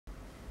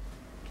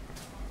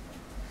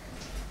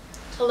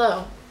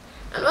Hello,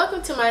 and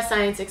welcome to my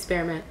science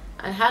experiment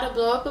on how to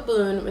blow up a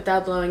balloon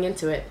without blowing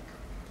into it.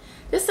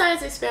 This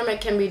science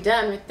experiment can be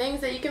done with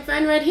things that you can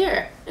find right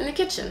here in the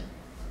kitchen.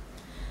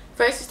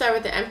 First, you start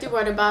with an empty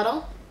water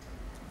bottle,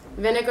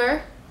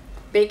 vinegar,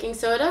 baking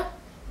soda,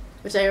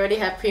 which I already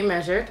have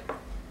pre-measured,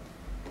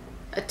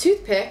 a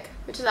toothpick,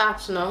 which is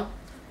optional,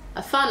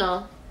 a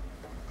funnel,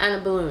 and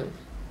a balloon.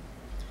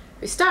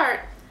 We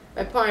start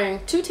by pouring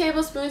 2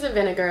 tablespoons of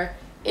vinegar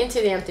into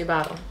the empty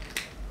bottle.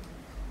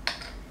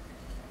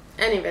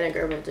 Any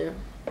vinegar will do.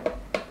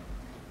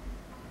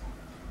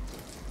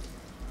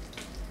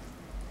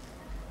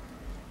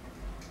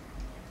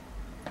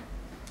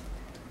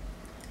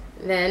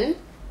 Then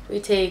we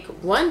take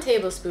 1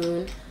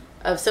 tablespoon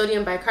of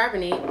sodium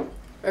bicarbonate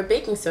or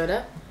baking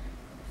soda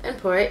and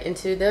pour it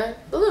into the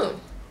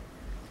balloon.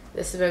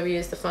 This is what we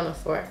use the funnel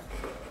for.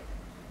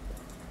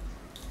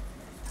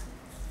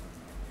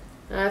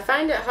 Now I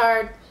find it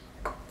hard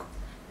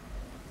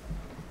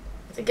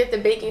to get the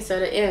baking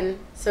soda in,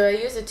 so I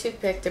use a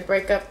toothpick to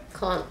break up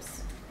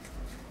clumps.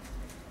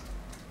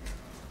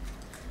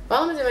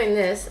 While I'm doing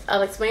this,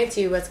 I'll explain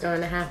to you what's going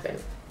to happen.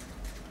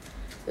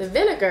 The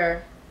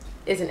vinegar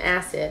is an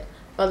acid,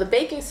 while the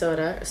baking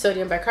soda, or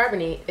sodium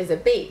bicarbonate, is a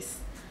base.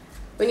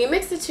 When you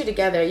mix the two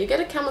together, you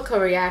get a chemical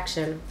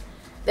reaction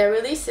that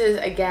releases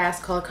a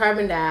gas called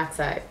carbon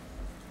dioxide.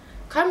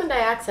 Carbon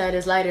dioxide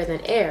is lighter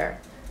than air,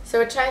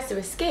 so it tries to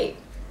escape.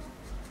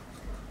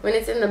 When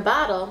it's in the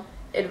bottle,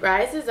 it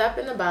rises up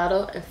in the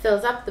bottle and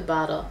fills up the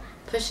bottle,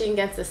 pushing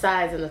against the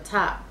sides and the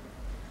top.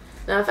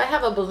 Now if I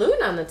have a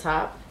balloon on the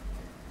top,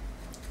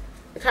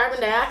 the carbon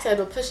dioxide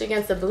will push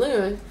against the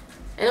balloon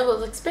and it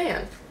will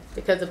expand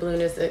because the balloon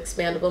is an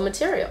expandable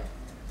material.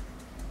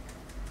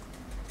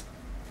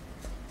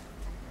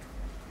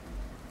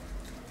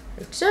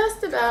 We're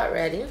just about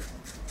ready.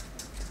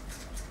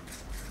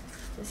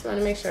 Just want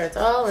to make sure it's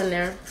all in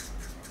there.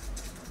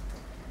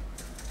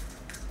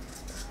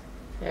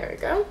 There we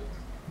go.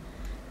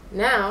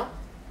 Now,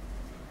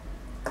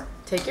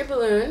 take your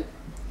balloon,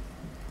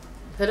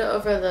 put it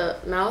over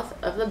the mouth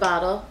of the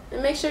bottle,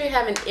 and make sure you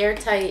have an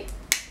airtight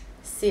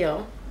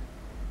seal.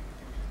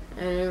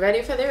 And you're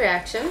ready for the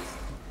reaction.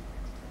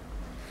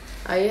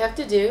 All you have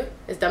to do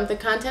is dump the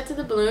contents of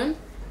the balloon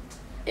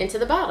into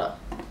the bottle.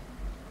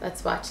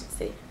 Let's watch and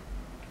see.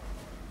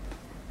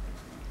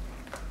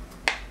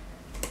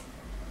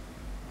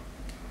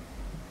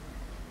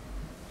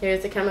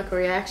 Here's the chemical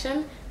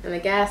reaction, and the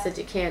gas that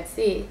you can't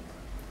see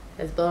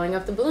is blowing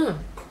up the balloon.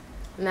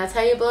 And that's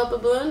how you blow up a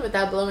balloon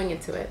without blowing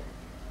into it.